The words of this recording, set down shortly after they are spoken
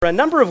A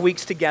number of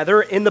weeks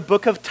together in the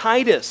book of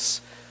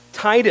Titus.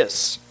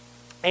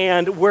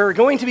 And we're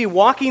going to be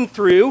walking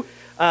through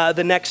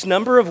the next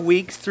number of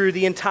weeks through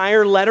the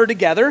entire letter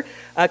together,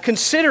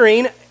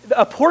 considering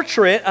a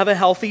portrait of a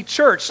healthy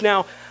church.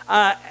 Now,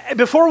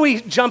 before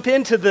we jump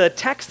into the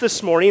text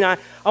this morning, I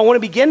want to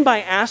begin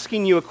by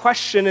asking you a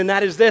question, and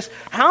that is this.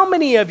 How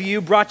many of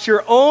you brought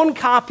your own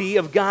copy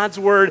of God's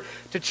Word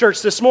to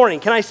church this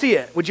morning? Can I see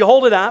it? Would you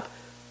hold it up?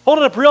 Hold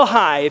it up real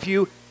high. If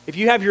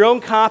you have your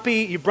own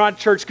copy, you brought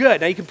church, good.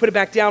 Now you can put it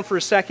back down for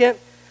a second.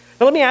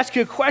 Now let me ask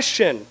you a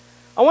question.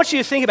 I want you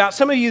to think about,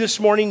 some of you this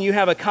morning, you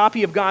have a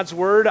copy of God's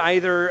Word,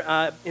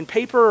 either in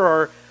paper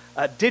or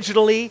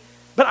digitally.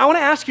 But I want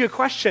to ask you a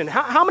question.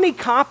 How many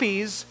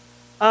copies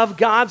of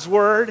God's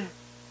Word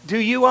do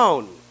you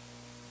own?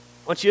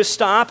 I want you to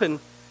stop and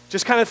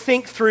just kind of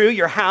think through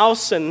your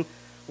house and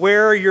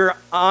where your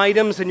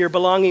items and your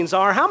belongings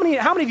are. How many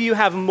of you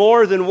have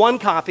more than one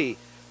copy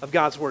of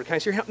God's Word? Can I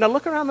see your hand? Now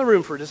look around the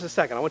room for just a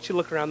second. I want you to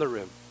look around the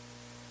room.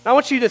 Now I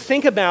want you to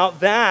think about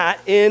that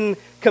in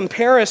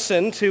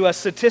comparison to a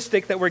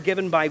statistic that were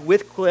given by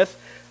Wycliffe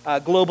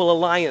Global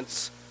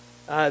Alliance.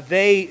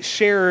 They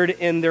shared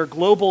in their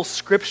Global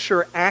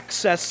Scripture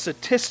Access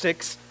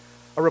Statistics,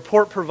 a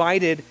report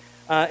provided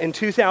in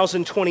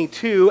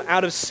 2022,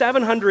 out of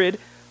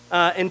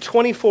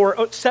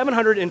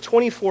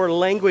 724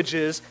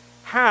 languages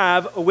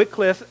have,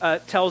 Wycliffe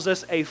tells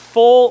us, a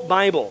full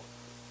Bible,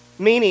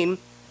 meaning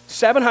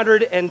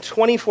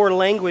 724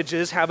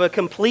 languages have a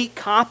complete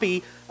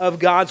copy of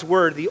God's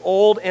Word, the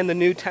Old and the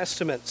New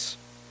Testaments.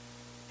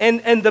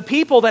 And the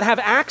people that have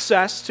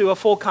access to a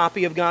full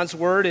copy of God's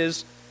Word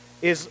is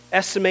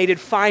estimated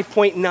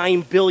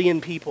 5.9 billion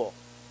people.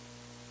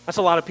 That's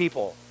a lot of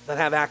people that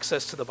have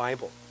access to the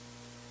Bible.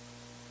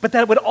 But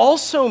that would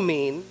also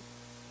mean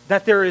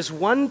that there is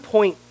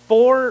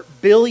 1.4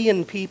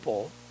 billion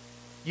people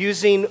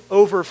using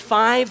over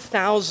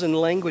 5,000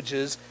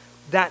 languages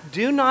that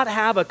do not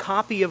have a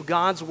copy of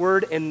God's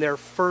Word in their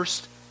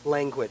first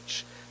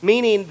language.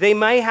 Meaning they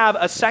may have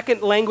a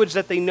second language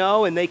that they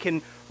know and they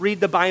can read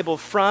the Bible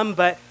from,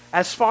 but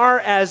as far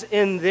as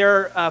in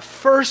their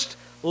first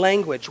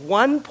language,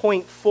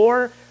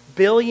 1.4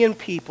 billion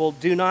people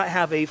do not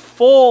have a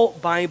full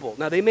Bible.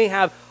 Now they may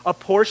have a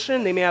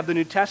portion, they may have the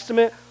New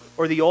Testament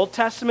or the Old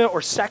Testament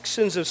or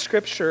sections of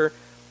Scripture,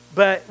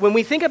 but when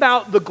we think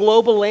about the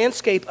global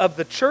landscape of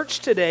the church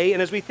today,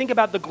 and as we think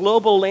about the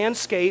global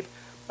landscape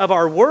of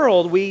our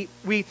world, we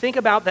think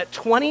about that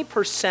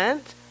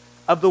 20%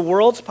 of the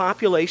world's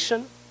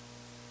population,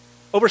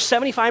 over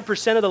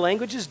 75% of the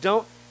languages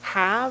don't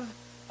have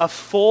a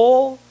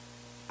full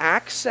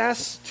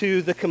access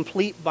to the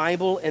complete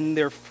Bible in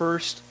their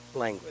first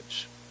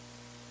language.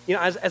 You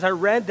know, as I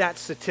read that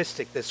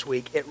statistic this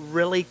week, it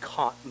really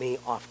caught me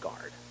off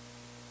guard.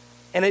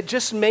 And it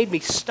just made me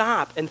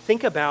stop and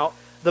think about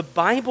the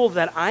Bible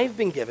that I've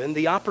been given,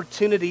 the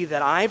opportunity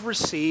that I've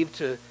received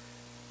to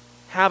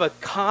have a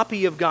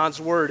copy of God's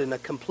Word, and a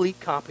complete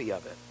copy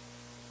of it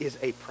is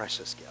a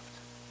precious gift.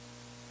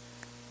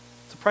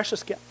 It's a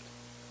precious gift.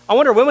 I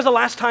wonder, when was the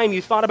last time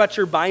you thought about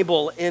your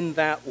Bible in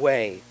that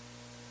way?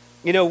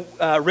 You know,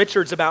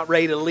 Richard's about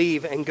ready to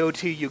leave and go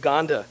to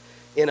Uganda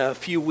in a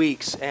few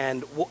weeks,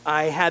 and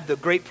I had the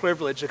great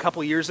privilege a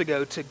couple years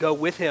ago to go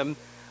with him,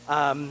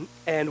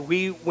 and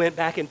we went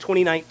back in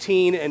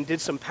 2019 and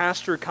did some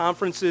pastor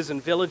conferences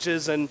in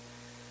villages, and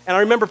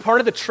I remember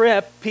part of the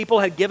trip, people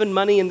had given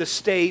money in the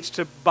States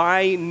to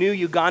buy new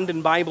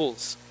Ugandan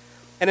Bibles.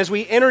 And as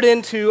we entered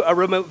into a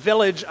remote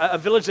village, a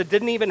village that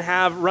didn't even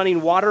have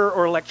running water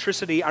or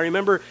electricity, I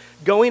remember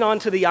going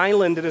onto the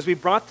island, and as we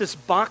brought this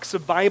box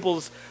of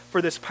Bibles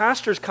for this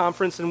pastor's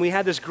conference, and we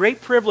had this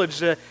great privilege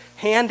to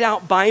hand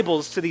out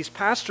Bibles to these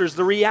pastors,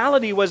 the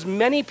reality was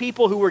many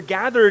people who were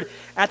gathered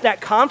at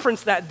that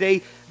conference that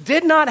day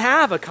did not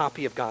have a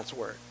copy of God's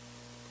Word.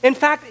 In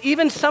fact,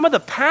 even some of the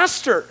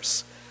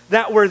pastors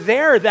that were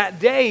there that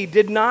day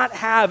did not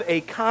have a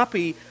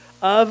copy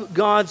of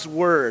God's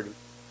Word.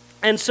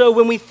 And so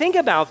when we think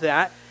about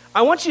that,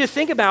 I want you to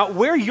think about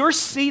where you're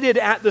seated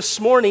at this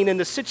morning, and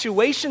the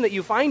situation that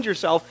you find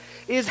yourself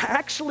is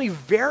actually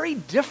very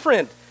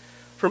different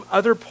from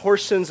other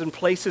portions and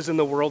places in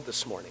the world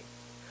this morning.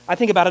 I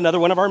think about another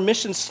one of our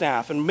mission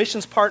staff and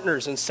missions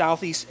partners in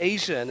Southeast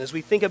Asia, and as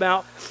we think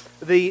about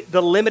the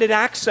limited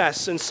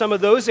access in some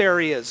of those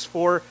areas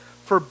for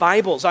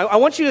Bibles, I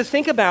want you to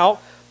think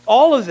about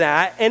all of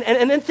that, and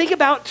then think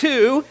about,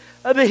 too,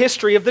 the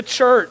history of the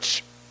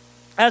church.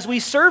 As we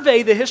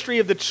survey the history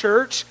of the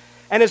church,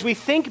 and as we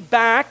think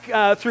back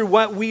through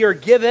what we are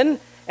given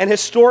and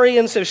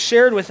historians have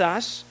shared with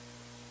us,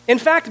 in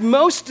fact,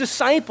 most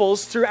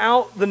disciples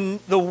throughout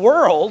the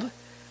world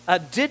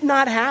did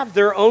not have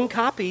their own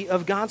copy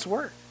of God's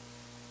Word.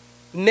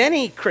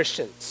 Many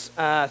Christians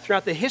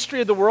throughout the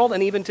history of the world,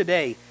 and even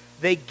today,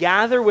 they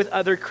gather with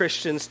other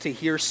Christians to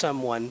hear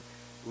someone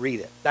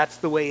read it. That's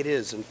the way it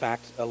is, in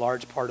fact, a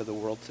large part of the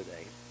world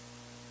today.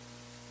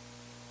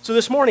 So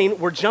this morning,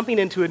 we're jumping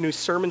into a new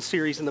sermon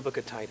series in the book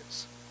of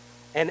Titus.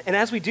 And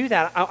as we do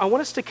that, I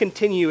want us to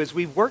continue as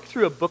we work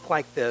through a book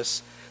like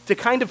this to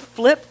kind of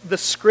flip the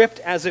script,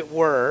 as it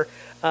were,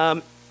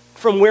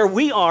 from where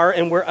we are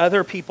and where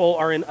other people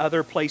are in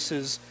other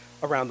places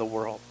around the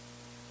world.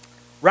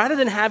 Rather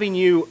than having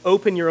you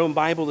open your own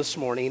Bible this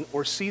morning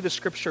or see the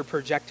scripture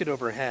projected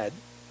overhead,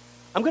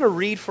 I'm going to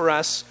read for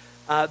us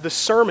the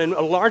sermon.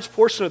 A large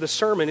portion of the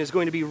sermon is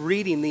going to be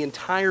reading the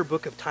entire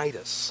book of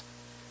Titus.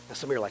 Now,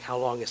 some of you are like, how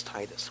long is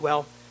Titus?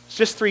 Well, it's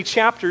just 3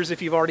 chapters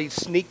if you've already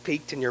sneak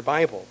peeked in your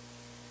Bible.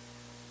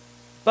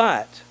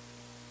 But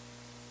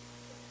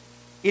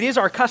it is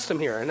our custom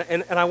here,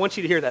 and I want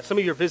you to hear that. Some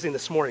of you are visiting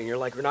this morning. You're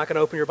like, we're not going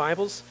to open your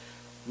Bibles?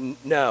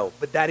 No,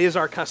 but that is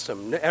our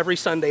custom. Every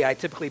Sunday, I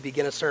typically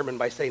begin a sermon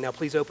by saying, now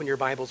please open your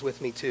Bibles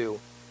with me too,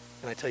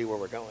 and I tell you where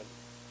we're going.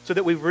 So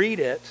that we read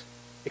it,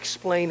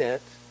 explain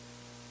it,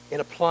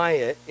 and apply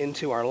it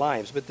into our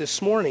lives. But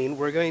this morning,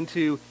 we're going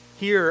to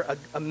hear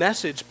a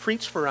message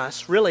preached for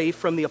us, really,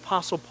 from the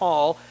Apostle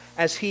Paul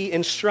as he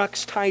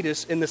instructs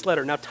Titus in this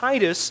letter. Now,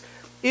 Titus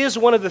is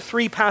one of the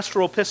 3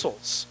 pastoral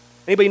epistles.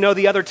 Anybody know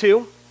the other 2?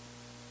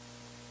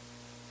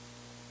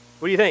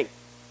 What do you think?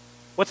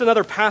 What's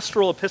another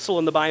pastoral epistle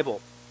in the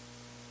Bible?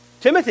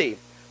 Timothy.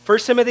 1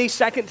 Timothy,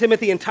 2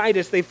 Timothy, and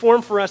Titus, they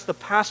form for us the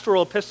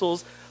pastoral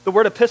epistles. The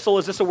word epistle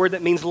is just a word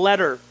that means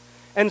letter.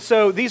 And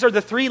so these are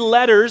the 3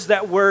 letters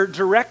that were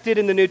directed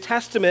in the New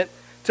Testament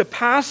to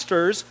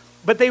pastors,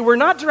 but they were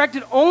not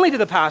directed only to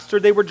the pastor.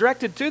 They were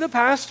directed to the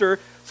pastor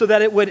so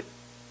that it would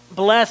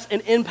bless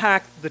and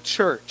impact the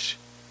church.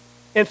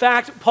 In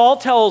fact, Paul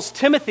tells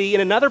Timothy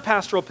in another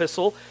pastoral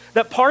epistle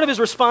that part of his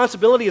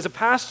responsibility as a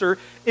pastor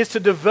is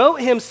to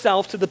devote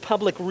himself to the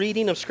public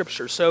reading of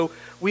Scripture. So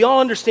we all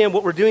understand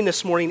what we're doing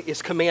this morning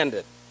is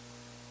commanded.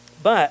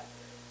 But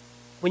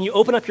when you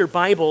open up your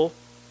Bible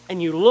and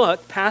you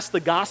look past the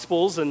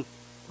Gospels and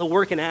the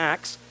work in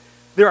Acts,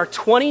 there are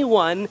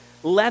 21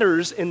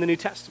 letters in the New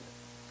Testament.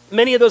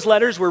 Many of those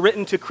letters were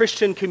written to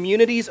Christian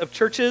communities of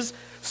churches.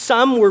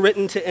 Some were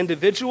written to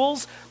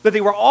individuals, but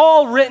they were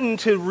all written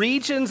to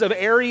regions of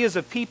areas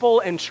of people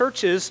and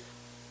churches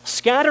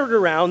scattered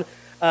around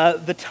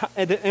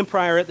the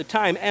empire at the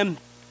time.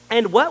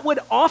 And what would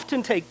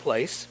often take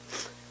place,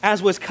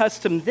 as was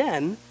custom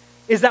then,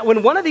 is that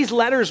when one of these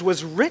letters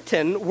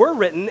were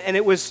written, and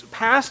it was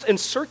passed and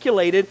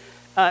circulated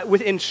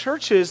within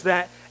churches,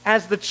 that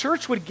as the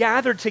church would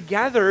gather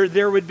together,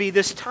 there would be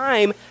this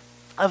time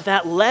of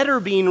that letter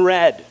being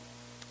read.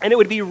 And it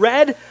would be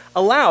read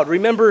aloud.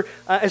 Remember,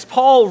 as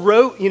Paul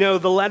wrote,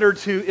 the letter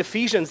to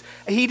Ephesians,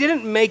 he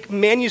didn't make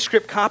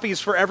manuscript copies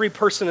for every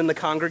person in the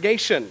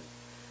congregation.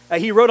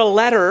 He wrote a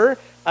letter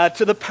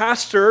to the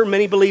pastor,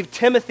 many believe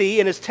Timothy,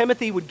 and as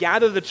Timothy would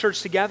gather the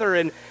church together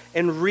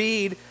and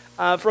read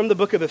from the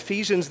book of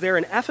Ephesians there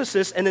in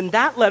Ephesus, and then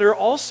that letter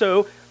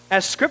also,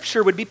 as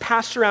scripture, would be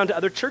passed around to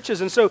other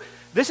churches. And so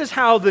this is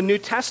how the New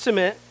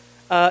Testament,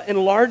 in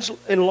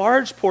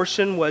large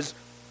portion, was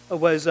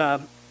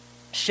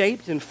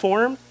shaped and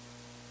formed,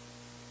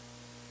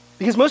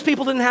 because most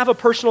people didn't have a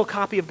personal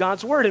copy of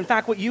God's Word. In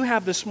fact, what you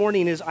have this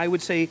morning is, I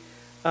would say,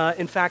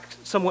 in fact,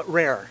 somewhat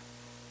rare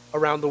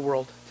around the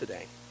world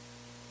today.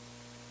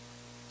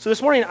 So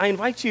this morning, I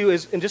invite you,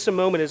 in just a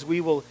moment, as we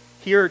will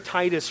hear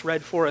Titus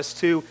read for us,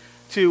 to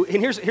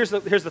and here's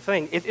the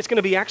thing. It's going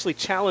to be actually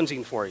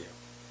challenging for you,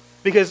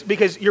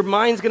 because your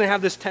mind's going to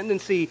have this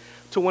tendency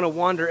to want to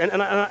wander.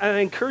 And I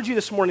encourage you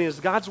this morning, as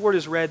God's Word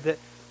is read, that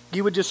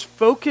you would just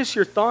focus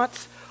your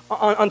thoughts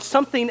on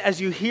something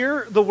as you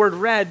hear the word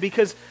read,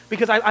 because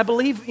I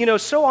believe,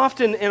 so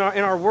often in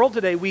our world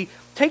today, we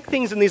take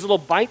things in these little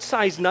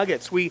bite-sized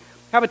nuggets. We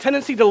have a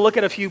tendency to look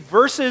at a few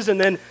verses, and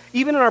then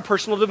even in our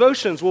personal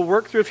devotions, we'll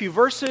work through a few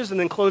verses and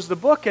then close the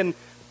book, and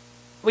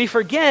we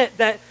forget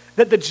that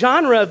the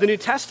genre of the New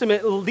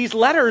Testament, these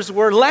letters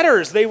were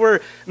letters. They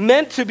were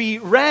meant to be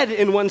read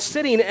in one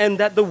sitting, and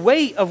that the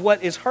weight of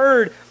what is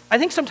heard, I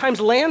think,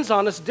 sometimes lands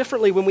on us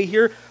differently when we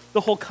hear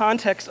the whole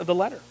context of the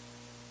letter.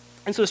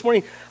 And so this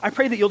morning, I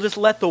pray that you'll just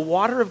let the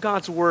water of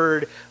God's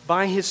Word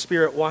by His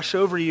Spirit wash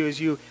over you as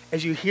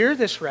you hear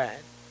this read.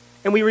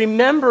 And we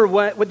remember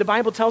what the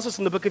Bible tells us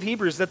in the book of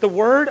Hebrews, that the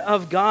Word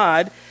of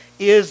God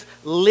is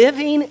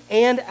living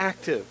and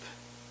active.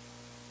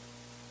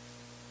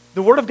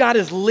 The Word of God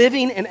is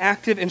living and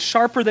active and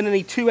sharper than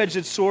any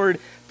two-edged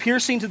sword,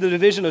 piercing to the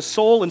division of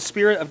soul and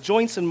spirit, of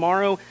joints and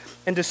marrow,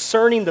 and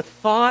discerning the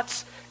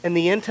thoughts and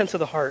the intents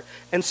of the heart.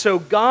 And so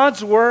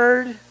God's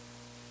Word,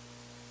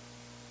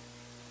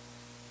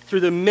 through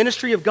the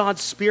ministry of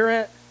God's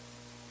Spirit,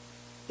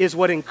 is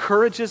what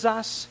encourages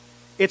us.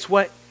 It's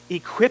what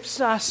equips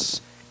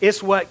us.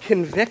 It's what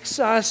convicts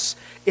us.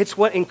 It's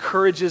what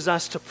encourages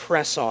us to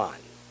press on.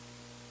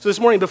 So this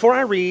morning, before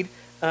I read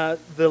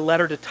the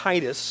letter to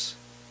Titus,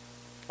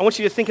 I want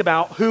you to think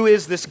about who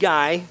is this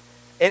guy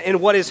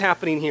and what is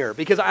happening here.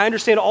 Because I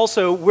understand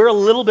also we're a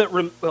little bit,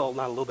 not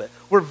a little bit,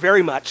 we're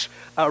very much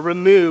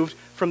removed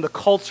from the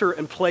culture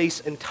and place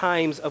and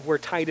times of where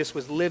Titus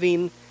was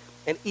living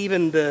and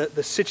even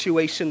the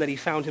situation that he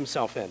found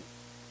himself in.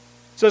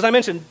 So as I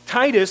mentioned,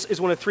 Titus is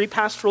one of 3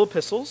 pastoral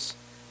epistles,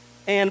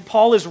 and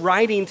Paul is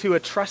writing to a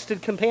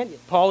trusted companion.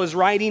 Paul is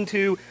writing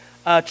to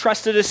a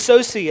trusted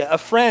associate, a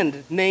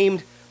friend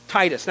named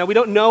Titus. Now, we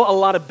don't know a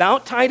lot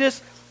about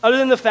Titus other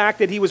than the fact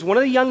that he was one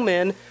of the young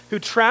men who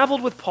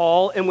traveled with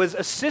Paul and was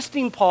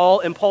assisting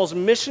Paul in Paul's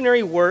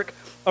missionary work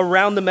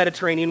around the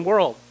Mediterranean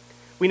world.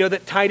 We know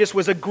that Titus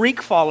was a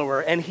Greek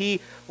follower, and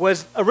he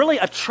was really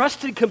a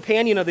trusted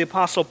companion of the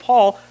Apostle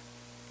Paul.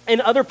 In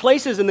other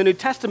places in the New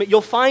Testament,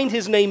 you'll find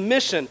his name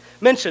mentioned,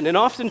 and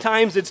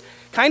oftentimes it's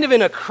kind of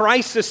in a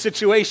crisis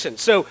situation.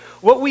 So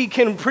what we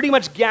can pretty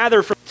much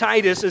gather from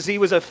Titus is he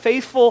was a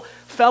faithful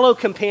fellow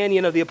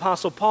companion of the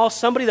Apostle Paul,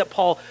 somebody that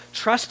Paul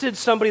trusted,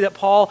 somebody that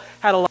Paul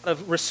had a lot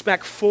of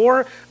respect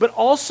for, but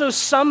also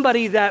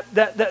somebody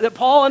that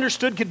Paul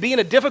understood could be in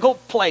a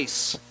difficult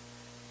place,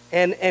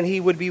 and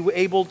he would be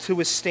able to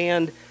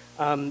withstand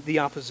the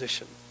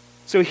opposition.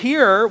 So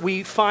here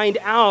we find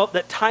out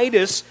that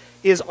Titus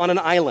is on an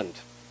island.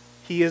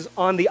 He is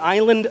on the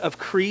island of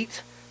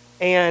Crete,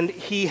 and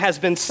he has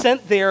been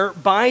sent there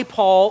by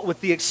Paul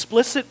with the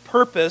explicit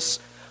purpose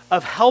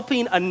of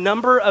helping a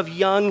number of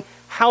young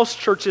house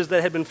churches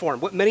that had been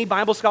formed. What many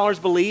Bible scholars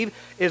believe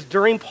is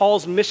during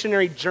Paul's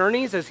missionary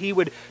journeys, as he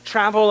would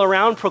travel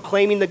around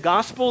proclaiming the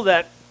gospel,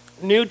 that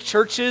new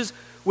churches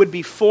would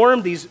be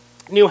formed, these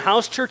new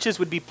house churches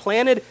would be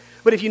planted.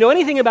 But if you know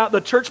anything about the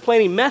church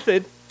planting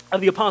method of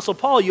the Apostle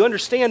Paul, you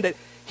understand that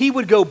he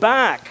would go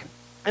back.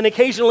 And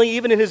occasionally,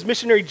 even in his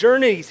missionary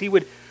journeys, he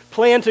would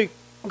plan to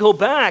go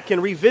back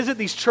and revisit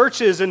these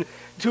churches and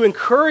to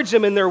encourage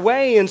them in their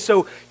way. And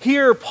so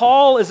here,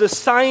 Paul is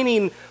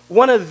assigning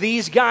one of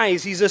these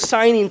guys. He's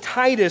assigning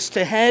Titus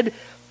to head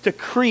to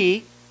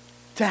Crete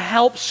to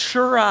help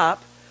shore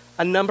up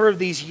a number of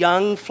these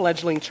young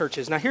fledgling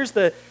churches. Now, here's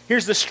the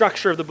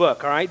structure of the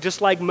book, all right? Just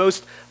like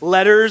most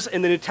letters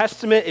in the New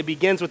Testament, it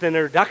begins with an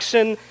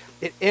introduction,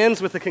 it ends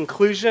with a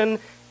conclusion,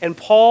 and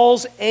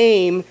Paul's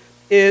aim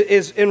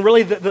is in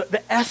really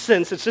the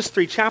essence. It's just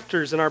 3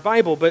 chapters in our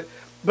Bible, but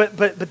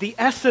the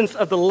essence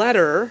of the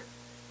letter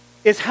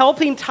is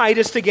helping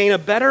Titus to gain a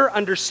better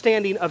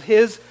understanding of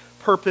his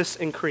purpose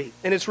in Crete.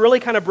 And it's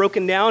really kind of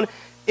broken down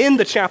in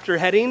the chapter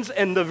headings,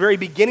 and the very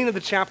beginning of the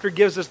chapter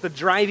gives us the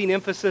driving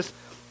emphasis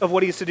of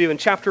what he is to do. In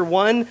chapter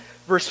 1,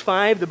 verse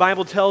 5, the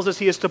Bible tells us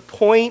he is to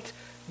appoint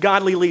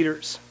godly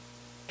leaders.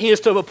 He is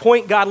to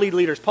appoint godly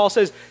leaders. Paul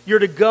says, you're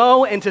to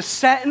go and to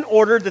set in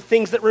order the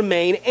things that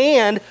remain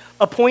and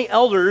appoint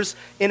elders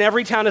in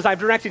every town as I've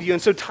directed you.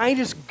 And so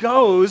Titus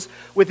goes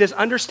with this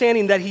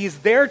understanding that he's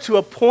there to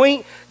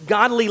appoint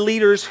godly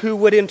leaders who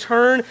would in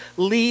turn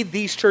lead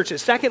these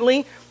churches.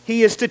 Secondly,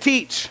 he is to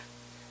teach.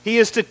 He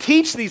is to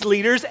teach these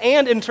leaders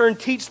and in turn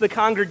teach the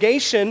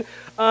congregation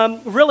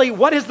really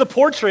what is the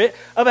portrait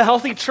of a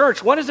healthy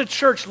church? What does a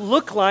church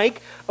look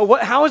like?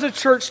 How is a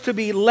church to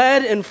be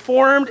led and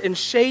formed and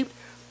shaped?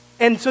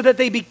 And so that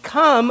they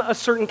become a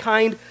certain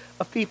kind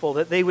of people,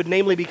 that they would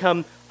namely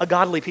become a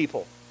godly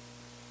people.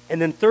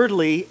 And then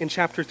thirdly, in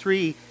chapter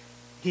 3,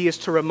 he is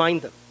to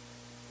remind them.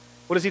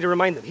 What is he to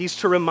remind them? He's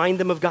to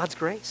remind them of God's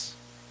grace.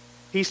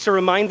 He's to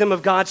remind them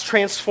of God's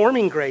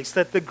transforming grace,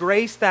 that the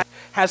grace that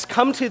has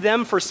come to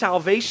them for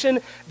salvation,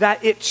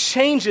 that it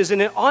changes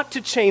and it ought to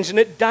change and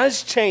it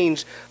does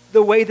change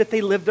the way that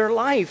they live their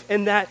life,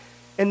 and that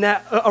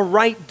a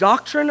right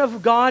doctrine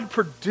of God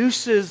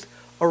produces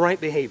a right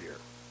behavior.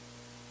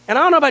 And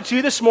I don't know about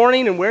you this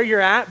morning and where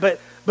you're at, but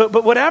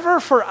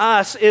whatever for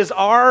us is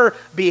our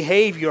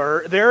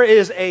behavior, there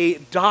is a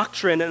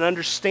doctrine, an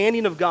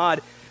understanding of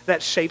God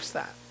that shapes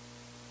that.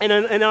 And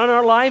in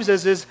our lives,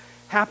 as is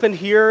happened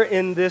here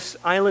in this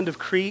island of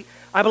Crete,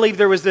 I believe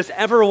there was this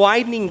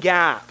ever-widening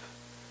gap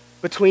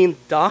between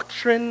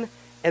doctrine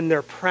and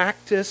their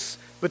practice,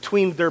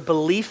 between their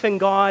belief in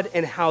God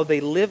and how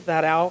they live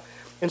that out.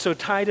 And so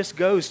Titus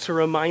goes to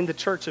remind the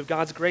church of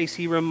God's grace.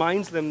 He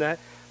reminds them that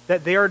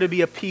they are to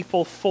be a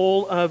people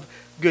full of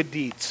good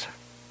deeds.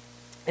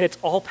 And it's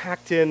all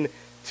packed in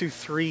to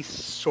 3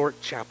 short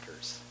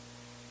chapters.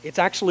 It's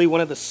actually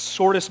one of the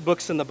shortest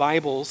books in the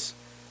Bibles,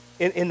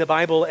 in the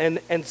Bible, and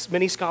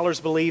many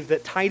scholars believe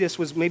that Titus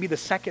was maybe the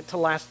second to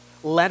last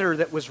letter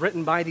that was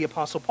written by the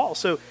Apostle Paul.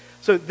 So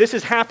this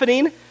is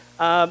happening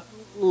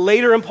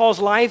later in Paul's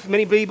life.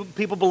 Many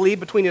people believe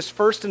between his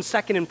first and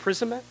second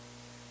imprisonment.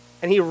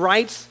 And he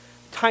writes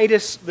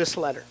Titus this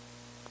letter.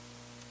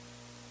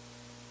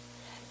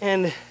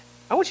 And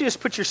I want you to just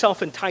put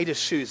yourself in Titus'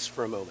 shoes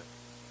for a moment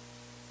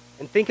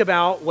and think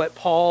about what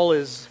Paul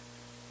is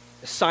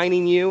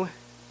assigning you.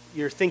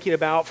 You're thinking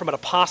about from an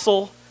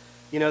apostle,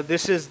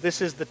 this is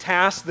the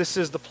task, this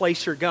is the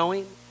place you're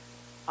going.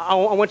 I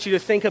want you to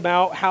think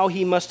about how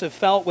he must have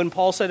felt when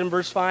Paul said in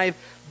verse 5,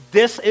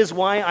 this is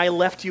why I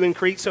left you in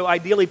Crete. So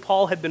ideally,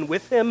 Paul had been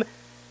with him.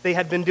 They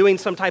had been doing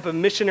some type of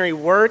missionary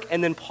work,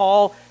 and then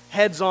Paul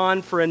heads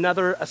on for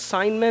another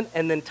assignment,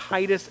 and then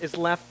Titus is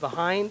left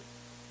behind.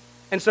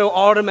 And so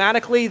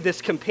automatically,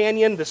 this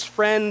companion, this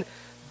friend,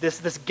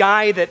 this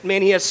guy that,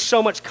 man, he has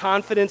so much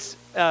confidence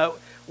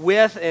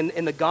with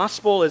in the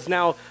gospel is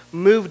now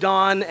moved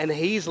on, and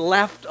he's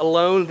left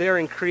alone there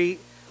in Crete.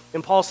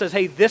 And Paul says,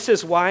 hey, this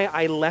is why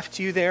I left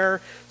you there.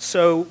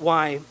 So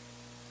why?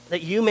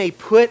 That you may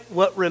put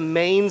what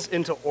remains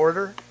into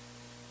order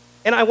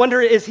And I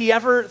wonder, has he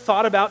ever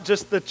thought about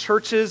just the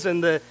churches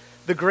and the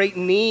great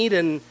need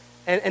and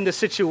the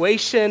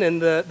situation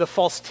and the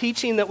false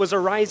teaching that was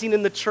arising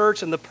in the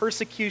church and the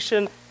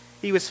persecution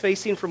he was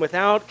facing from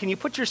without? Can you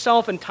put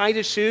yourself in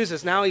Titus' shoes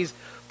as now he's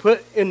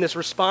put in this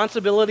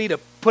responsibility to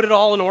put it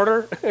all in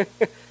order?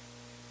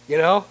 You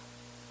know?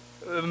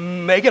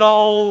 Make it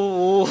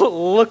all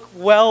look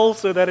well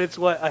so that it's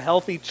a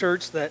healthy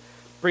church that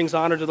brings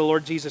honor to the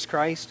Lord Jesus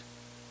Christ.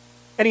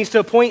 And he's to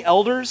appoint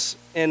elders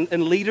and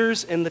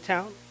leaders in the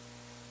town.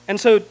 And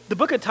so the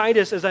book of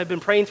Titus, as I've been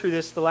praying through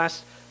this the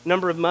last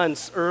number of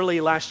months,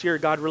 early last year,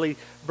 God really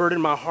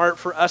burdened my heart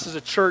for us as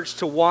a church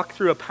to walk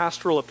through a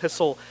pastoral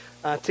epistle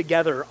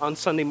together on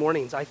Sunday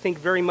mornings. I think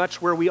very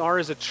much where we are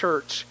as a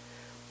church.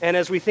 And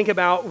as we think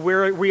about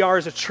where we are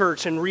as a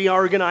church and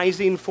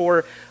reorganizing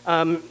for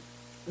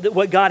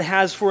what God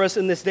has for us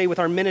in this day with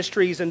our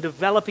ministries and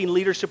developing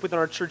leadership within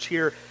our church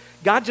here,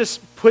 God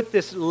just put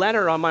this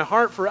letter on my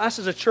heart for us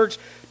as a church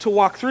to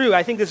walk through.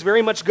 I think this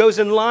very much goes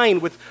in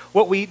line with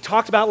what we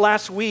talked about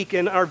last week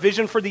and our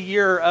vision for the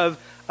year of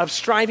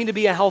striving to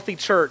be a healthy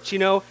church. You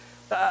know,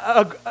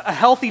 a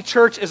healthy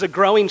church is a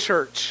growing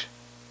church.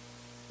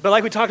 But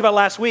like we talked about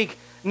last week,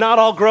 not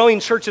all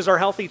growing churches are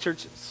healthy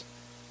churches.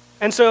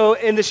 And so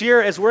in this year,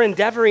 as we're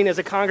endeavoring as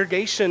a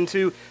congregation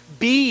to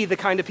be the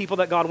kind of people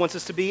that God wants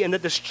us to be and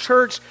that this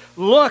church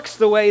looks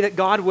the way that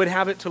God would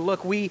have it to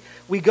look, we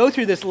go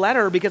through this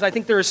letter because I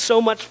think there is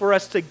so much for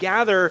us to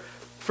gather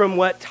from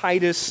what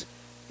Titus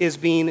is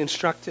being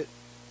instructed.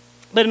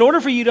 But in order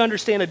for you to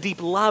understand a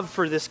deep love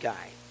for this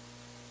guy,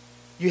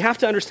 you have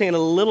to understand a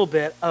little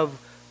bit of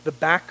the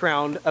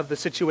background of the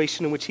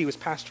situation in which he was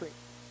pastoring.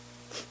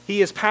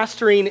 He is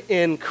pastoring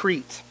in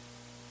Crete,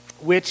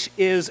 which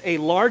is a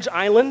large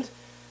island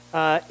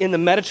in the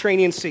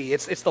Mediterranean Sea.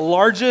 It's the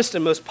largest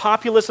and most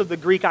populous of the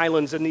Greek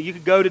islands. And you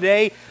could go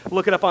today,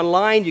 look it up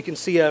online. You can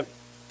see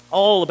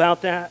all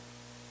about that.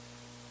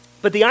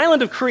 But the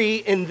island of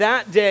Crete in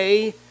that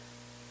day,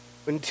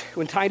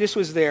 when Titus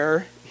was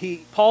there,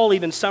 Paul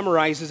even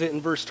summarizes it in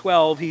verse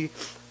 12.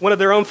 One of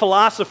their own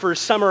philosophers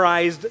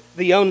summarized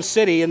the own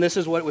city, and this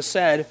is what was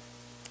said.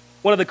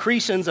 One of the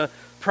Cretans, a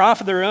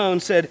prophet of their own,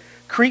 said,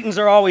 "Cretans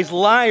are always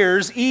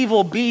liars,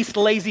 evil beasts,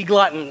 lazy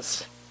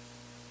gluttons."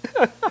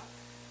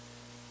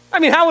 I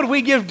mean, how would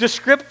we give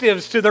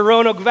descriptives to the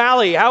Roanoke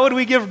Valley? How would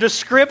we give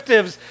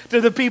descriptives to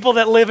the people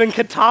that live in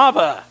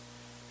Catawba?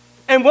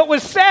 And what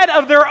was said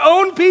of their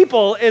own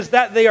people is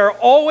that they are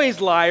always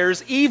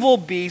liars, evil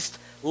beasts,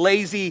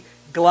 lazy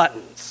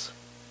gluttons.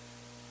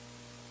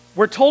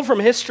 We're told from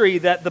history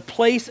that the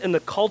place and the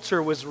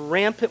culture was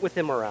rampant with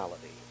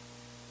immorality.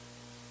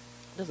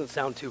 It doesn't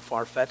sound too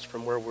far-fetched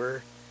from where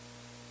we're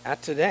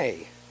at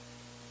today.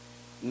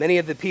 Many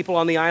of the people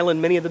on the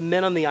island, many of the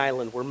men on the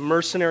island were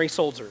mercenary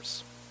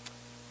soldiers.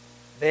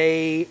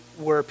 They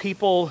were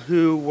people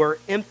who were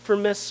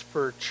infamous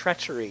for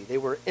treachery. They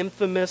were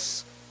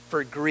infamous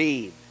for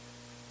greed.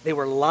 They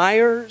were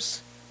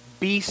liars,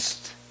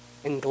 beasts,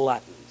 and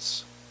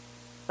gluttons.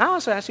 Now I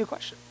want to ask you a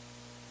question.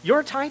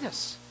 You're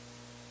Titus.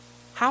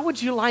 How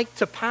would you like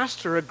to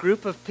pastor a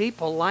group of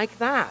people like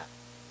that?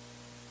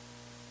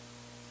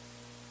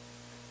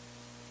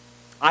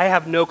 I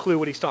have no clue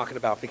what he's talking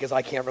about because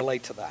I can't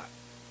relate to that.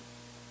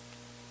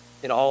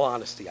 In all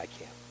honesty, I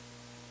can't.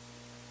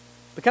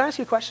 But can I ask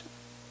you a question?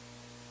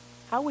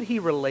 How would he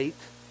relate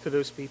to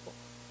those people?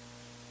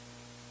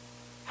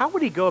 How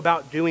would he go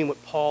about doing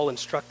what Paul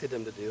instructed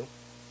him to do?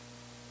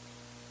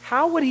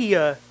 How would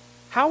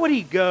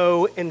he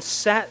go and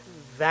set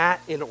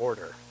that in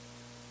order?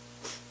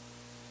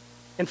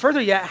 And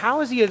further yet,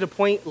 how is he to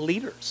appoint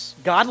leaders,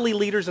 godly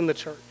leaders in the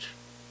church?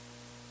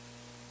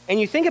 And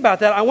you think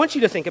about that, I want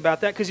you to think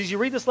about that, because as you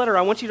read this letter,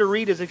 I want you to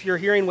read as if you're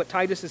hearing what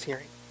Titus is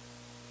hearing.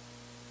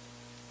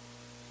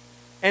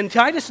 And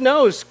Titus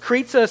knows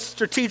Crete's a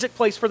strategic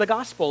place for the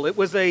gospel. It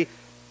was a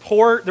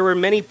port. There were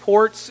many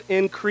ports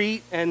in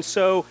Crete. And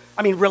so,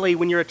 I mean, really,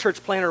 when you're a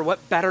church planner,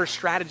 what better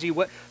strategy,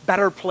 what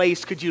better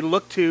place could you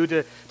look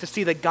to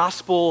see the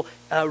gospel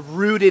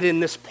rooted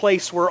in this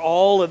place where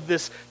all of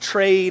this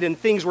trade and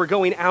things were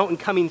going out and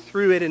coming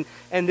through it.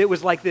 And it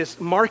was like this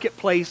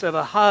marketplace of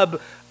a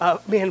hub.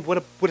 Man,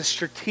 what a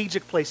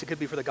strategic place it could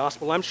be for the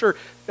gospel. I'm sure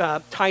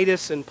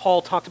Titus and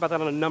Paul talked about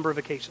that on a number of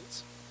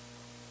occasions.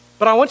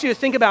 But I want you to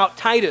think about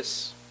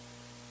Titus,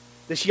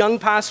 this young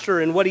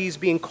pastor, and what he's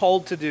being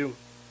called to do.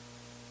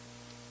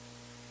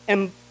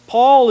 And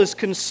Paul is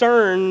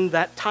concerned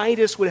that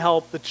Titus would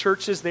help the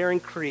churches there in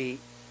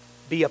Crete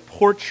be a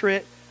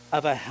portrait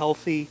of a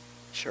healthy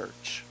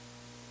church.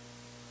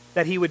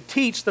 That he would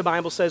teach, the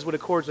Bible says, what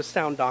accords with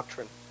sound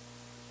doctrine.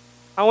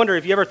 I wonder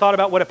if you ever thought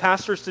about what a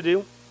pastor's to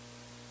do?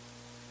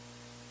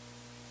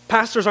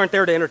 Pastors aren't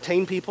there to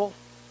entertain people.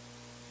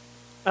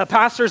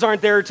 Pastors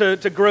aren't there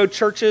to grow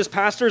churches.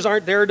 Pastors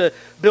aren't there to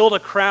build a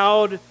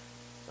crowd.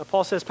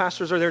 Paul says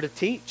pastors are there to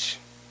teach.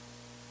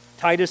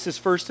 Titus is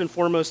first and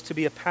foremost to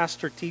be a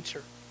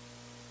pastor-teacher.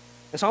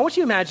 And so I want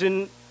you to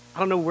imagine, I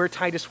don't know where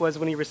Titus was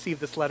when he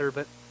received this letter,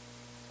 but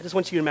I just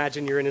want you to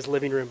imagine you're in his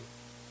living room.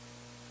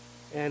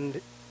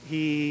 And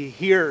he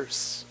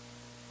hears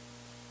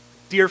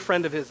dear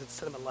friend of his had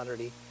sent him a letter,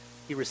 and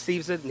he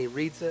receives it and he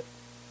reads it.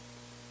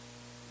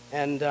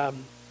 And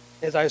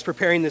as I was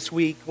preparing this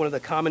week, one of the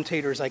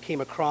commentators I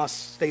came across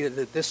stated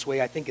it this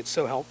way. I think it's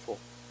so helpful.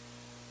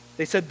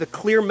 They said the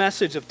clear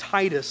message of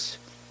Titus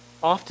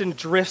often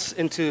drifts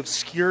into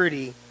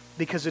obscurity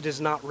because it is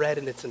not read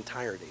in its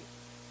entirety.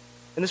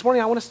 And this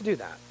morning I want us to do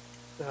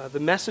that. The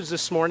message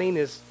this morning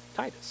is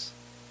Titus.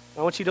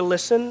 I want you to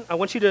listen. I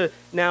want you to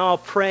now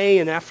pray,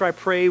 and after I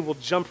pray, we'll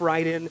jump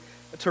right in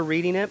to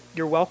reading it.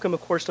 You're welcome,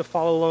 of course, to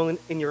follow along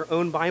in your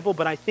own Bible,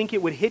 but I think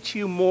it would hit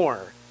you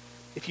more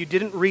if you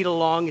didn't read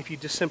along, if you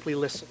just simply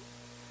listen.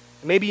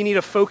 Maybe you need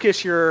to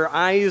focus your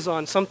eyes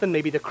on something,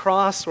 maybe the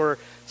cross or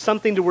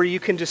something to where you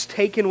can just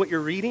take in what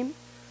you're reading.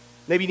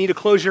 Maybe you need to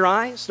close your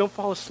eyes, don't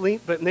fall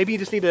asleep, but maybe you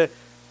just need to,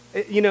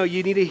 you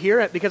need to hear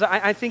it, because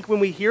I think when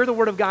we hear the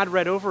Word of God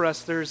read over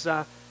us, there's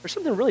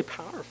something really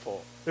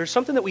powerful. There's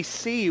something that we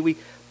see. We're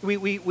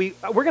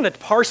going to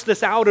parse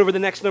this out over the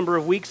next number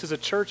of weeks as a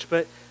church,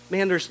 but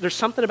man, there's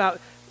something about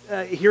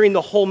hearing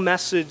the whole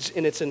message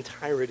in its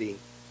entirety.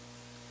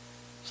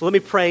 So let me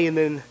pray, and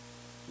then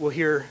we'll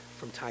hear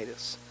from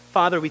Titus.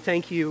 Father, we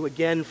thank you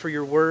again for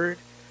your word.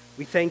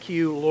 We thank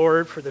you,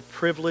 Lord, for the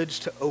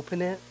privilege to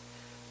open it.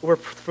 We're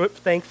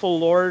thankful,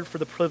 Lord, for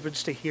the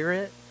privilege to hear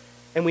it.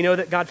 And we know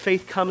that, God,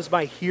 faith comes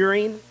by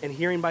hearing, and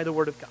hearing by the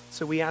word of God.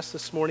 So we ask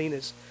this morning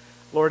as,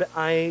 Lord,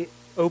 I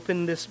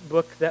open this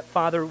book, that,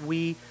 Father,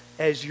 we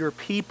as your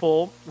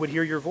people would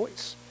hear your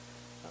voice.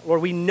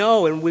 Lord, we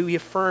know and we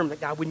affirm that,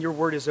 God, when your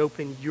word is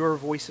open, your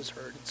voice is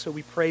heard. And so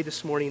we pray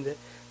this morning that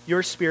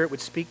your Spirit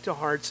would speak to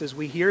hearts as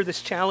we hear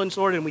this challenge,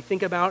 Lord, and we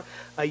think about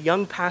a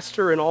young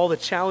pastor and all the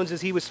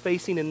challenges he was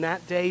facing in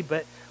that day.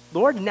 But,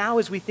 Lord, now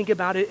as we think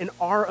about it in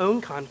our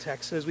own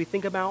context, as we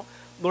think about,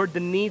 Lord, the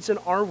needs in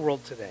our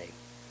world today,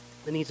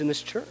 the needs in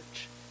this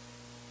church,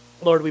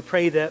 Lord, we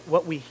pray that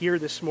what we hear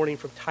this morning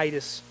from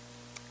Titus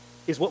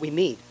is what we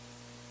need.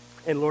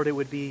 And, Lord, it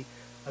would be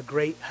a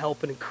great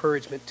help and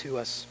encouragement to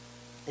us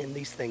in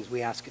these things.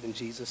 We ask it in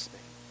Jesus'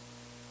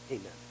 name.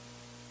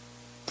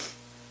 Amen.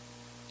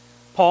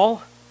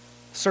 Paul,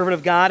 servant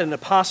of God and an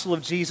apostle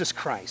of Jesus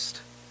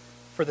Christ,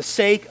 for the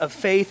sake of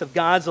faith of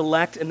God's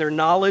elect and their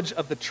knowledge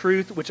of the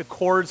truth which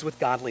accords with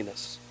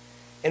godliness,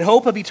 in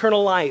hope of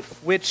eternal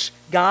life, which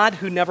God,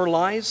 who never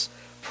lies,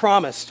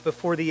 promised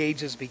before the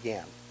ages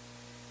began,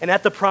 and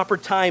at the proper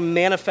time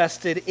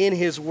manifested in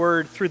his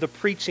word through the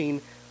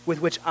preaching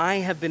with which I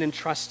have been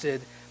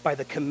entrusted by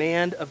the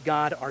command of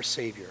God our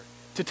Savior.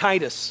 To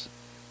Titus,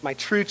 my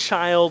true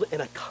child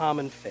in a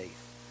common faith,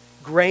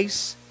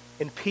 grace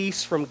and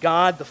peace from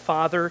God the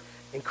Father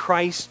and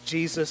Christ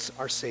Jesus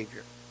our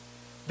Savior.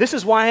 This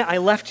is why I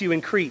left you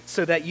in Crete,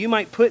 so that you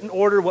might put in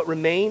order what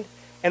remained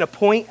and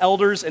appoint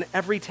elders in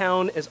every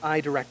town as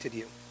I directed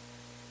you.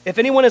 If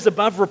anyone is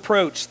above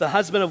reproach, the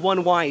husband of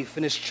one wife,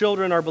 and his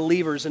children are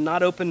believers and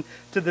not open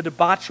to the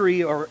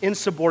debauchery or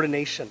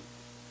insubordination.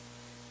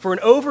 For an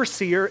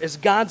overseer, as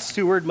God's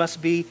steward, must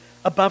be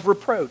above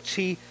reproach.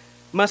 He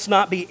must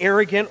not be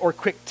arrogant or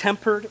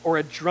quick-tempered or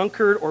a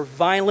drunkard or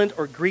violent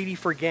or greedy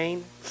for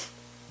gain,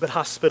 but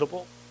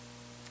hospitable,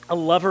 a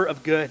lover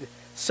of good,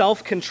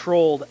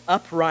 self-controlled,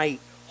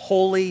 upright,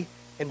 holy,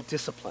 and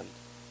disciplined.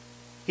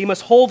 He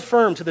must hold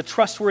firm to the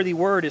trustworthy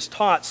word as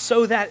taught,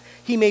 so that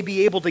he may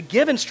be able to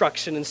give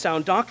instruction in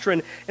sound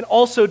doctrine and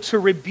also to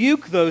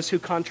rebuke those who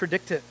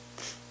contradict it.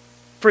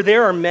 For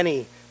there are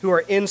many who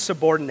are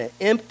insubordinate,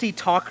 empty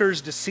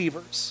talkers,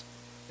 deceivers,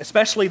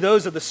 especially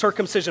those of the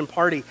circumcision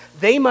party.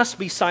 They must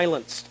be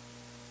silenced,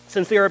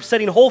 since they are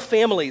upsetting whole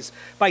families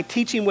by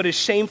teaching what is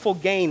shameful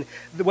gain,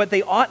 what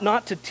they ought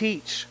not to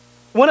teach.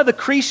 One of the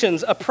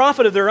Cretians, a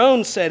prophet of their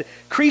own, said,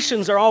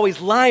 Cretians are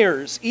always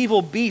liars,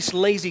 evil beasts,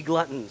 lazy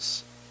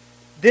gluttons.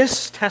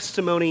 This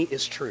testimony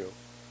is true.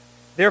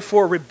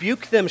 Therefore,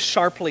 rebuke them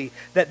sharply,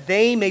 that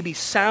they may be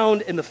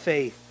sound in the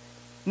faith,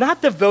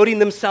 not devoting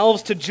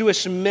themselves to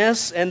Jewish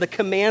myths and the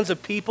commands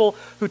of people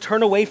who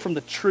turn away from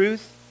the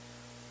truth.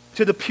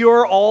 To the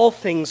pure, all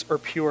things are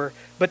pure,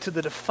 but to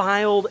the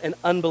defiled and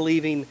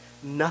unbelieving,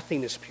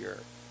 nothing is pure.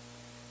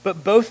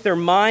 But both their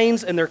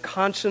minds and their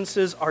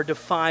consciences are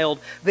defiled.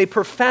 They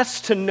profess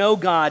to know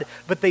God,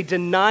 but they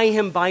deny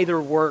him by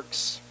their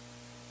works.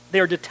 They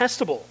are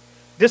detestable,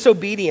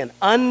 disobedient,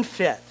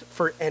 unfit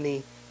for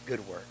any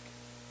good work.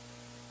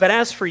 But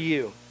as for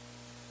you,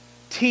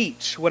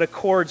 teach what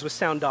accords with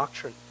sound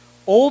doctrine.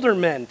 Older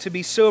men to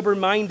be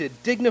sober-minded,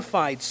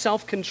 dignified,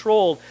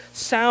 self-controlled,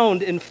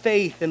 sound in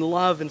faith and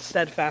love and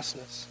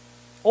steadfastness.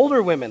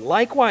 Older women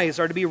likewise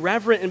are to be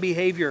reverent in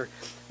behavior,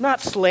 not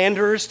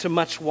slanderers to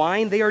much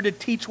wine. They are to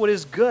teach what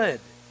is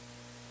good,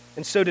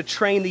 and so to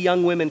train the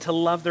young women to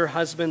love their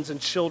husbands and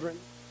children,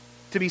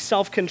 to be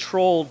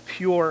self-controlled,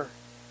 pure,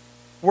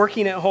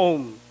 working at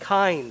home,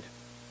 kind,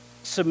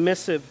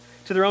 submissive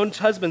to their own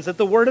husbands, that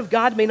the word of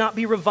God may not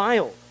be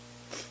reviled.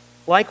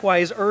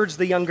 Likewise, urge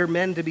the younger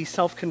men to be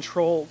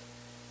self-controlled.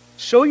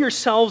 Show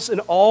yourselves in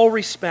all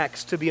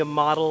respects to be a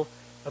model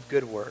of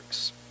good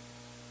works.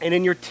 And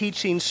in your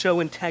teaching,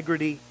 show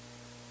integrity,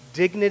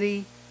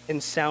 dignity,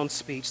 and sound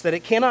speech, that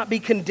it cannot be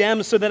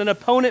condemned, so that an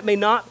opponent may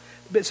not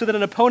so that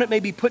an opponent may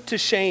be put to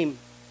shame,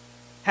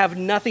 have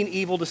nothing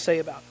evil to say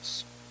about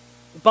us.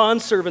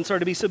 Bondservants are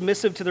to be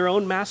submissive to their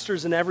own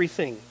masters in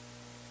everything.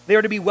 They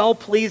are to be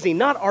well-pleasing,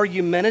 not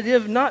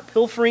argumentative, not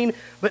pilfering,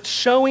 but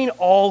showing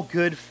all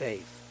good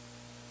faith,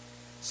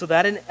 so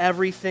that in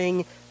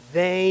everything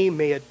they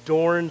may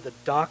adorn the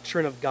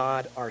doctrine of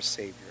God our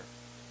Savior.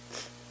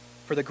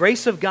 For the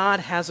grace of God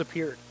has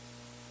appeared,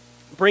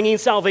 bringing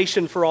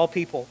salvation for all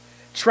people,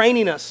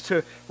 training us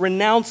to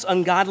renounce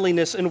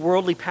ungodliness and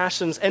worldly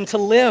passions, and to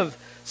live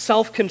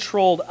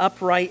self-controlled,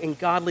 upright, and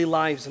godly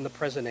lives in the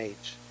present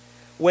age,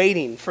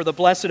 waiting for the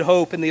blessed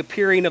hope and the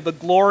appearing of the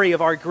glory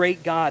of our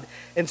great God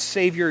and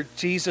Savior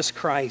Jesus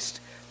Christ,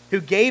 who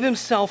gave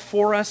himself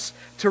for us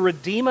to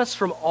redeem us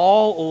from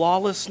all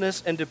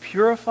lawlessness and to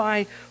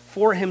purify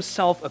for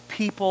himself a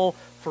people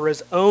for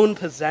his own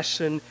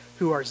possession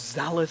who are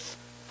zealous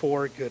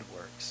for good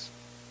works.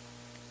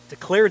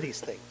 Declare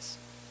these things,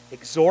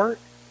 exhort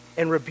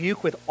and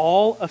rebuke with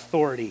all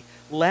authority.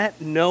 Let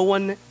no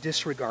one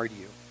disregard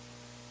you.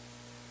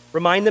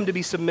 Remind them to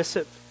be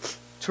submissive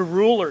to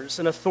rulers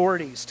and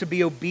authorities, to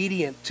be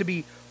obedient, to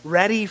be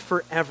ready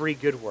for every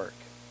good work,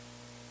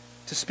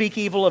 to speak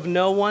evil of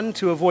no one,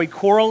 to avoid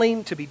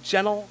quarreling, to be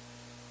gentle,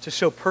 to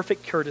show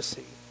perfect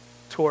courtesy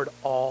toward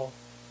all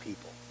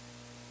people.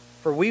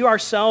 For we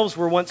ourselves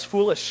were once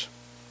foolish,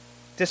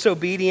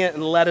 disobedient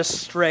and led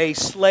astray,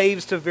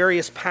 slaves to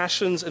various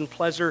passions and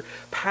pleasure,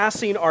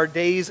 passing our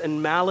days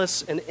in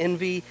malice and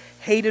envy,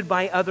 hated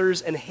by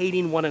others and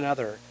hating one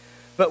another.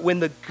 But when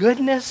the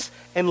goodness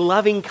and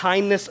loving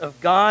kindness of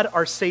God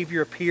our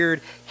Savior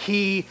appeared,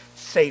 he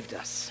saved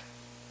us.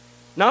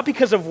 Not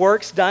because of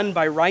works done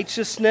by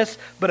righteousness,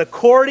 but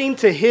according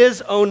to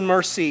his own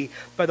mercy,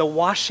 by the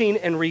washing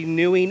and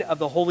renewing of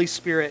the Holy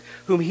Spirit,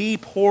 whom he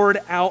poured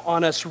out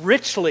on us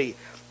richly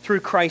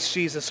through Christ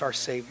Jesus our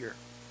Savior.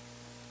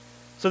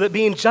 So that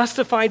being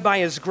justified by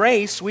his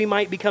grace, we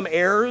might become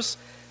heirs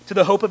to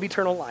the hope of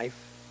eternal life.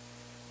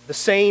 The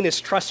saying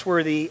is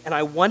trustworthy, and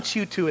I want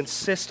you to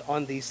insist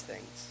on these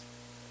things,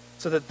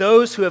 so that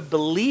those who have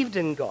believed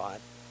in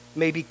God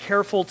may be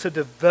careful to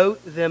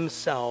devote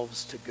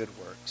themselves to good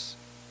works.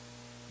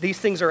 These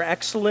things are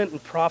excellent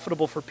and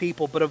profitable for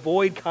people, but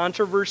avoid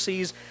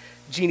controversies,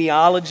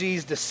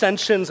 genealogies,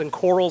 dissensions, and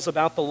quarrels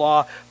about the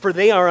law, for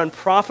they are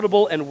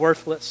unprofitable and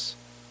worthless.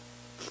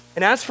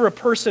 And as for a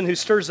person who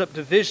stirs up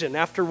division,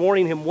 after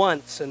warning him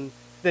once and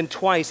then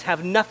twice,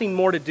 have nothing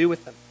more to do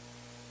with them.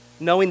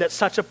 Knowing that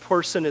such a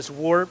person is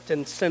warped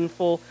and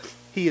sinful,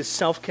 he is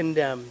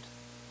self-condemned.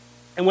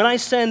 And when I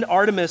send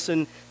Artemis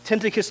and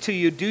Tychicus to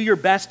you, do your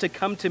best to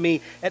come to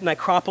me at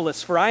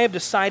Nicopolis, for I have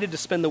decided to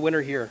spend the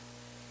winter here.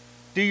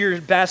 Do your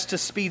best to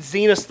speed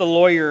Zenas the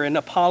lawyer and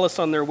Apollos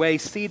on their way.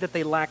 See that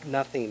they lack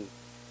nothing.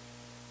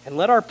 And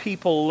let our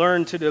people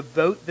learn to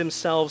devote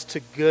themselves to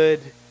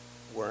good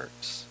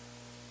works,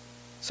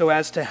 so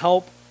as to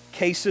help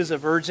cases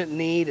of urgent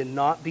need and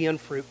not be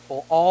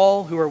unfruitful.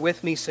 All who are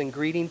with me send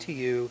greeting to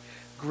you.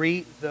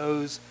 Greet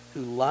those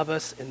who love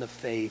us in the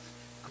faith.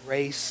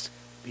 Grace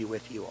be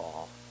with you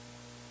all.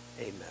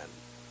 Amen.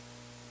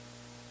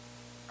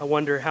 I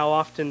wonder how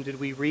often did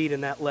we read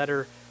in that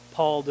letter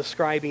Paul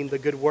describing the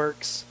good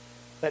works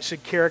that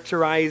should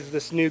characterize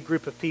this new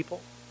group of people.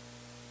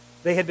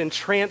 They had been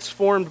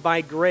transformed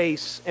by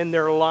grace, and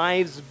their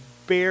lives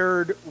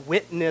bared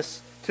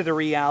witness to the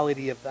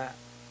reality of that.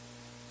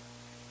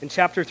 In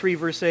chapter 3,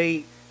 verse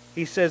 8,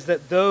 he says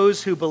that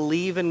those who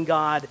believe in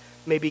God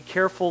may be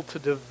careful to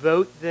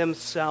devote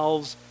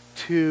themselves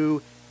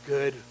to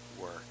good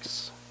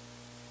works.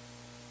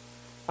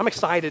 I'm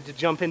excited to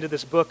jump into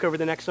this book over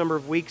the next number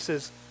of weeks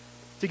as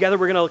together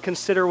we're going to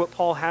consider what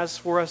Paul has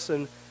for us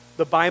and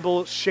the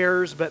Bible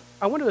shares. But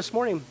I wonder this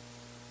morning,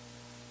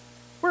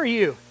 where are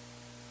you?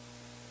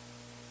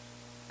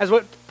 As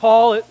what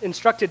Paul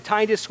instructed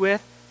Titus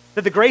with,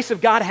 that the grace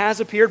of God has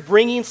appeared,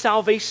 bringing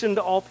salvation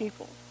to all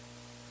people.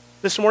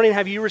 This morning,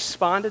 have you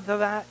responded to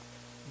that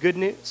good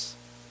news?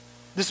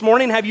 This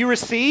morning, have you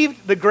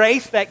received the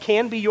grace that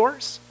can be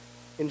yours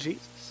in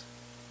Jesus?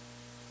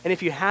 And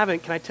if you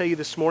haven't, can I tell you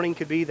this morning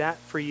could be that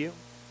for you?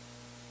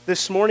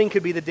 This morning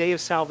could be the day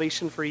of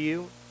salvation for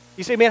you.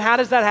 You say, man, how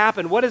does that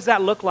happen? What does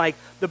that look like?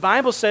 The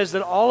Bible says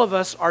that all of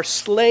us are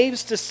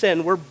slaves to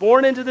sin. We're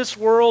born into this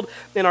world,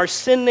 and our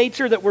sin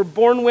nature that we're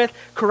born with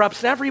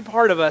corrupts every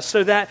part of us,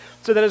 so that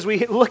as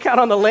we look out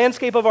on the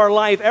landscape of our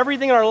life,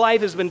 everything in our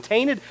life has been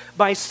tainted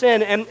by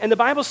sin. And the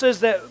Bible says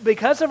that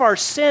because of our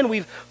sin,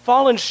 we've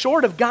fallen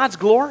short of God's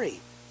glory.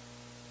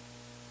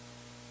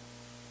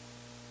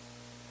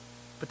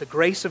 But the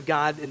grace of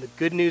God and the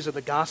good news of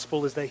the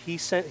gospel is that he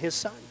sent his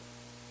son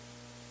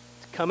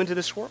to come into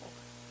this world,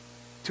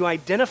 to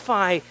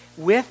identify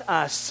with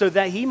us so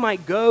that he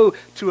might go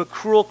to a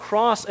cruel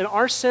cross and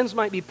our sins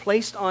might be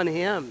placed on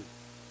him.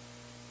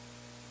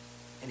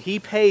 And he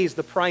pays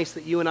the price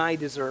that you and I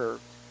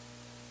deserved.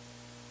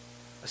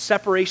 A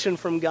separation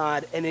from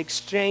God. In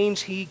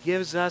exchange, he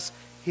gives us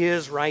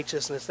his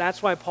righteousness.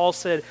 That's why Paul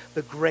said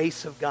the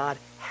grace of God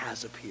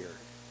has appeared.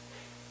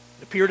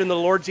 It appeared in the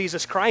Lord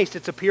Jesus Christ.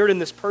 It's appeared in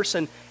this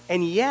person.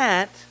 And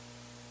yet,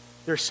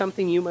 there's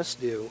something you must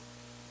do.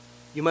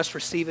 You must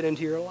receive it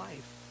into your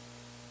life.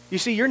 You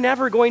see, you're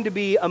never going to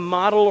be a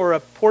model or a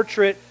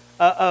portrait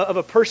of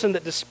a person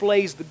that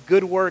displays the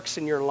good works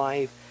in your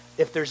life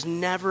if there's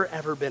never,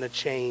 ever been a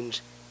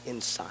change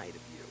inside of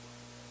you.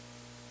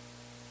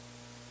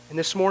 And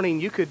this morning,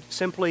 you could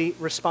simply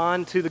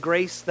respond to the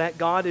grace that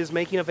God is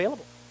making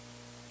available.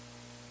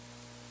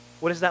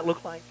 What does that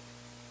look like?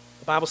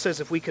 The Bible says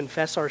if we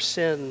confess our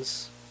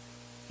sins,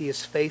 He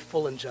is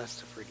faithful and just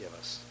to forgive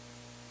us.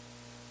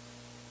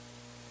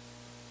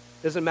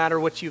 Doesn't matter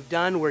what you've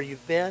done, where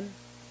you've been.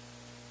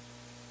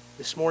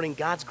 This morning,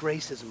 God's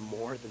grace is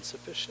more than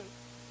sufficient.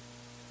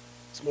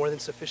 It's more than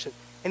sufficient.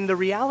 And the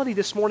reality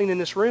this morning in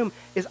this room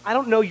is, I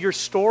don't know your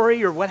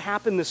story or what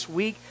happened this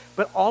week,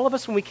 but all of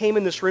us when we came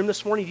in this room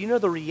this morning, do you know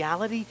the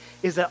reality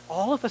is that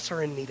all of us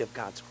are in need of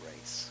God's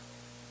grace.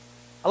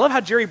 I love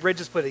how Jerry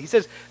Bridges put it. He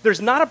says,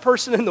 there's not a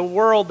person in the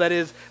world that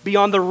is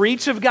beyond the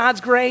reach of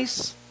God's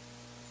grace,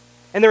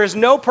 and there is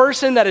no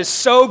person that is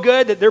so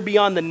good that they're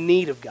beyond the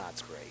need of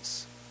God's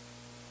grace.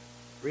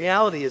 The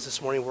reality is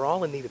this morning, we're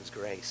all in need of His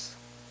grace.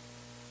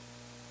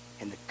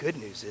 And the good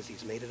news is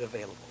He's made it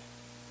available.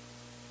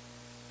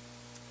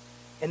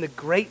 And the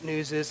great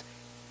news is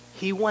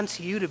He wants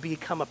you to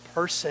become a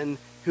person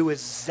who is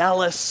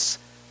zealous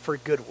for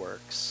good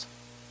works.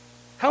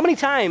 How many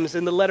times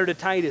in the letter to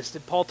Titus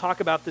did Paul talk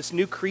about this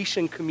new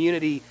Cretan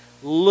community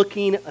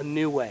looking a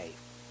new way?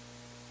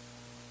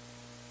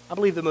 I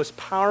believe the most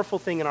powerful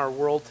thing in our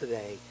world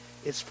today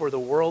is for the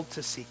world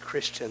to see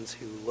Christians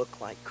who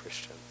look like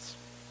Christians.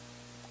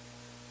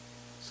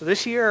 So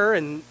this year,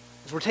 and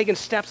as we're taking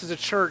steps as a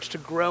church to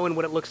grow in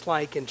what it looks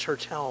like in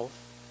church health,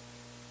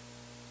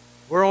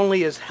 we're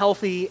only as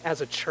healthy as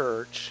a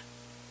church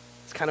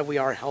as kind of we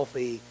are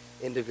healthy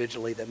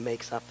individually that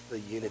makes up the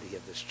unity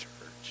of this church.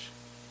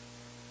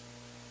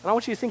 And I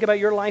want you to think about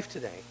your life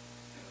today.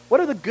 What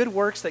are the good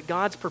works that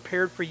God's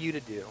prepared for you to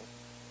do?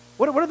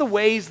 What are the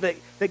ways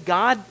that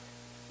God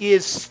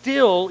is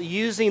still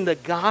using the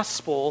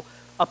gospel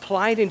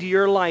applied into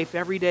your life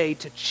every day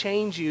to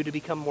change you to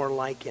become more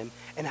like Him?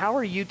 And how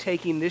are you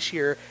taking this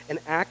year an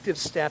active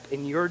step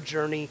in your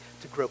journey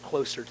to grow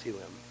closer to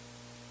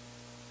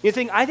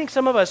Him? I think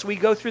some of us, we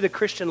go through the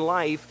Christian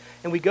life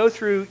and we go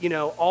through,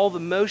 all the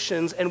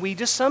motions, and we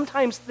just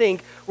sometimes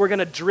think we're going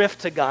to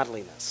drift to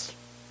godliness.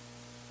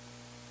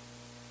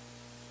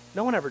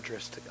 No one ever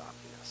drifts to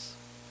godliness.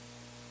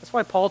 That's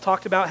why Paul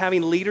talked about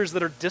having leaders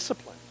that are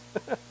disciplined.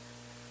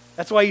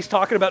 That's why he's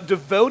talking about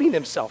devoting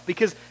himself,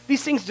 because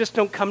these things just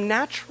don't come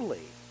naturally.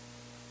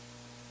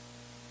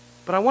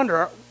 But I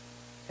wonder,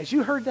 as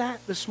you heard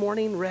that this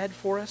morning read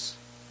for us,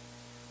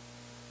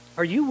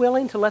 are you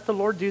willing to let the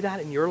Lord do that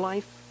in your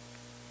life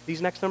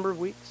these next number of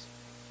weeks?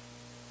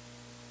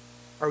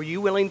 Are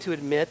you willing to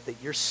admit that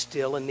you're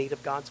still in need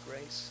of God's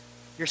grace?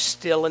 You're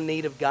still in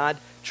need of God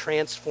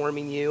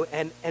transforming you,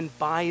 and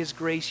by His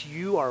grace,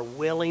 you are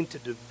willing to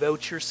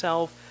devote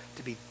yourself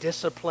to be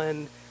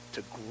disciplined,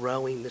 to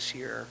growing this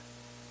year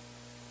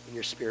in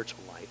your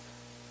spiritual life.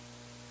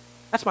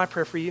 That's my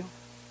prayer for you.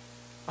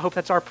 I hope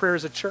that's our prayer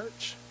as a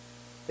church,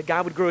 that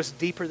God would grow us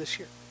deeper this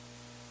year,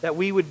 that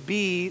we would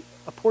be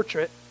a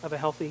portrait of a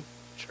healthy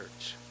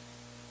church.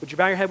 Would you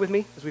bow your head with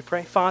me as we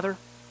pray? Father,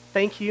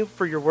 thank you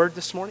for your word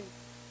this morning.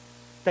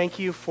 Thank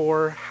you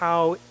for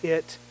how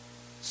it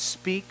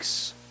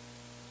speaks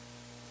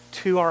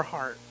to our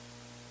heart.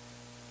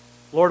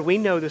 Lord, we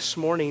know this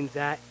morning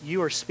that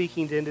you are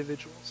speaking to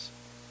individuals.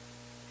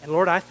 And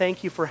Lord, I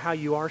thank you for how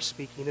you are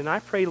speaking. And I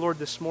pray, Lord,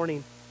 this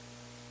morning,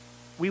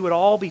 we would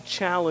all be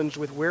challenged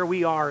with where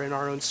we are in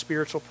our own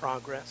spiritual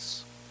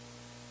progress.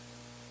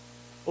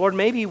 Lord,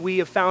 maybe we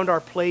have found our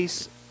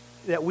place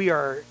that we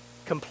are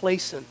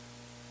complacent.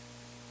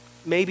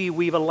 Maybe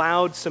we've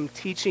allowed some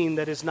teaching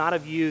that is not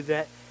of you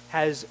that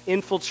has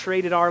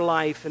infiltrated our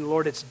life, and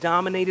Lord, it's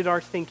dominated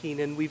our thinking,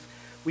 and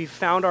we've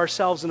found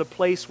ourselves in a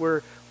place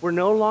where we're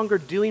no longer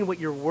doing what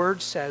your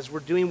word says.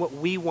 We're doing what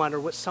we want or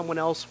what someone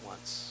else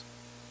wants.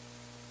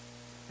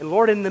 And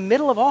Lord, in the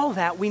middle of all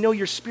that, we know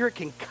your Spirit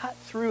can cut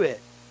through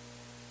it.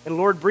 And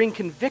Lord, bring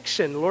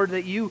conviction. Lord,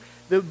 that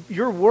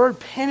your word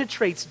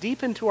penetrates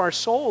deep into our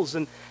souls.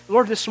 And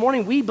Lord, this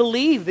morning we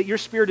believe that your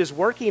Spirit is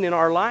working in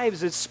our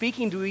lives. It's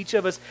speaking to each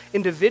of us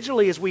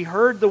individually as we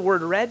heard the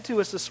word read to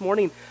us this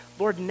morning.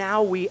 Lord,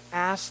 now we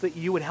ask that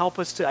you would help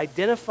us to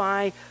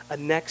identify a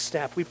next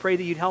step. We pray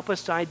that you'd help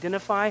us to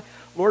identify,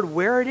 Lord,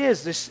 where it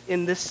is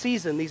in this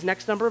season, these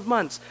next number of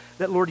months,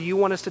 that, Lord, you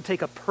want us to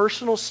take a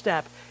personal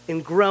step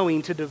in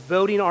growing to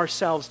devoting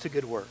ourselves to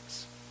good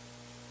works.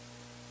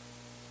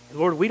 And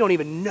Lord, we don't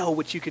even know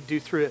what you could do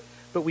through it,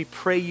 but we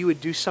pray you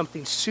would do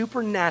something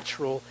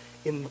supernatural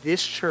in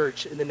this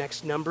church in the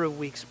next number of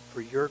weeks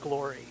for your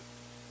glory.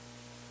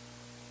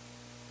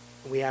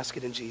 And we ask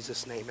it in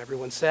Jesus' name.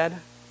 Everyone said?